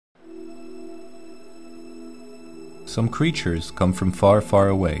Some creatures come from far, far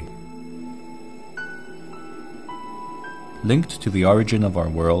away. Linked to the origin of our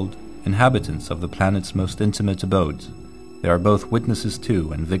world, inhabitants of the planet's most intimate abodes, they are both witnesses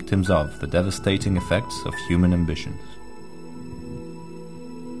to and victims of the devastating effects of human ambitions.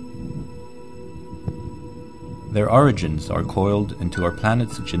 Their origins are coiled into our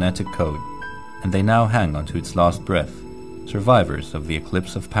planet's genetic code, and they now hang onto its last breath, survivors of the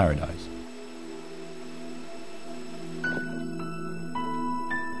eclipse of paradise.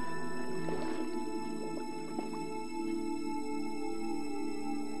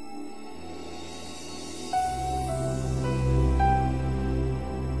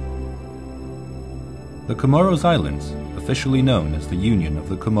 The Comoros Islands, officially known as the Union of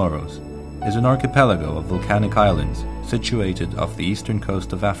the Comoros, is an archipelago of volcanic islands situated off the eastern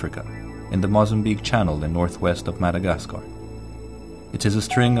coast of Africa, in the Mozambique Channel and northwest of Madagascar. It is a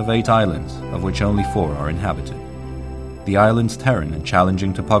string of 8 islands, of which only 4 are inhabited. The island's terrain and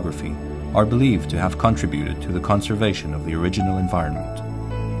challenging topography are believed to have contributed to the conservation of the original environment.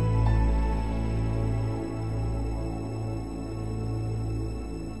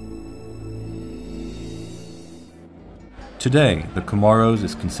 Today, the Comoros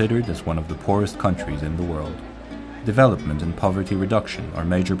is considered as one of the poorest countries in the world. Development and poverty reduction are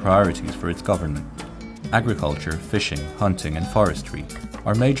major priorities for its government. Agriculture, fishing, hunting, and forestry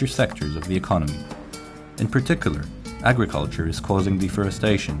are major sectors of the economy. In particular, agriculture is causing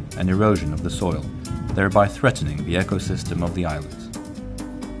deforestation and erosion of the soil, thereby threatening the ecosystem of the islands.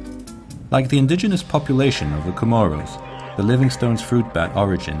 Like the indigenous population of the Comoros, the Livingstone's fruit bat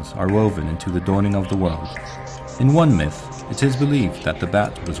origins are woven into the dawning of the world. In one myth, it is believed that the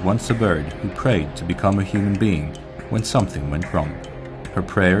bat was once a bird who prayed to become a human being when something went wrong. Her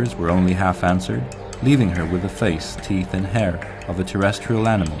prayers were only half answered, leaving her with the face, teeth, and hair of a terrestrial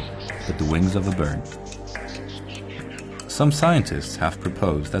animal, but the wings of a bird. Some scientists have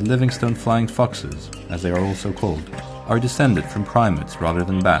proposed that Livingstone flying foxes, as they are also called, are descended from primates rather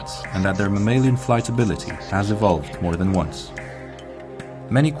than bats, and that their mammalian flight ability has evolved more than once.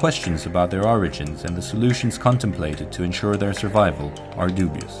 Many questions about their origins and the solutions contemplated to ensure their survival are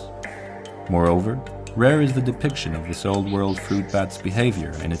dubious. Moreover, rare is the depiction of this old-world fruit bat's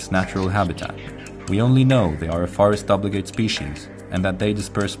behavior in its natural habitat. We only know they are a forest obligate species and that they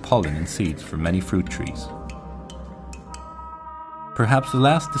disperse pollen and seeds from many fruit trees. Perhaps the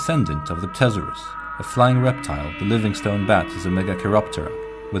last descendant of the pterosaurs, a flying reptile, the Livingstone bat is a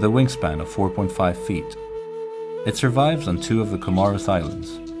Megachiroptera with a wingspan of 4.5 feet. It survives on 2 of the Comoros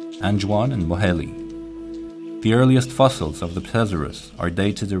Islands, Anjouan and Moheli. The earliest fossils of the pterosaurs are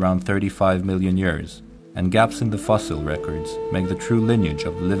dated around 35 million years, and gaps in the fossil records make the true lineage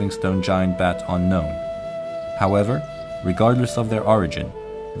of the Livingstone giant bat unknown. However, regardless of their origin,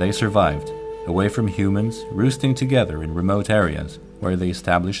 they survived, away from humans, roosting together in remote areas where they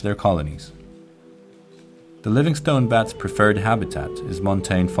established their colonies. The Livingstone bat's preferred habitat is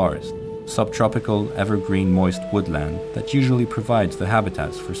montane forest, subtropical, evergreen, moist woodland that usually provides the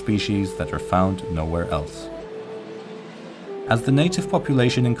habitats for species that are found nowhere else. As the native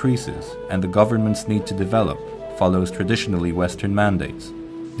population increases and the government's need to develop follows traditionally Western mandates,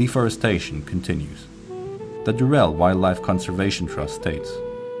 deforestation continues. The Durrell Wildlife Conservation Trust states,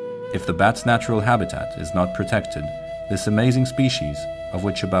 "If the bat's natural habitat is not protected, this amazing species, of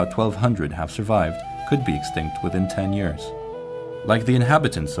which about 1,200 have survived, could be extinct within 10 years. Like the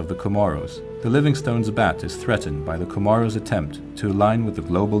inhabitants of the Comoros, the Livingstone's bat is threatened by the Comoros' attempt to align with the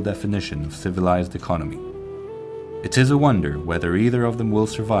global definition of civilized economy. It is a wonder whether either of them will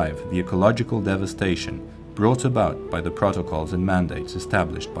survive the ecological devastation brought about by the protocols and mandates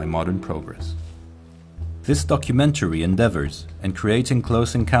established by modern progress." This documentary endeavors in creating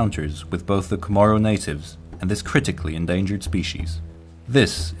close encounters with both the Comoro natives and this critically endangered species.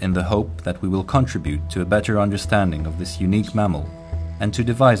 This in the hope that we will contribute to a better understanding of this unique mammal and to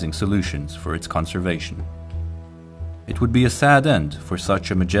devising solutions for its conservation. It would be a sad end for such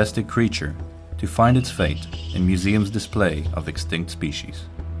a majestic creature to find its fate in museums' display of extinct species.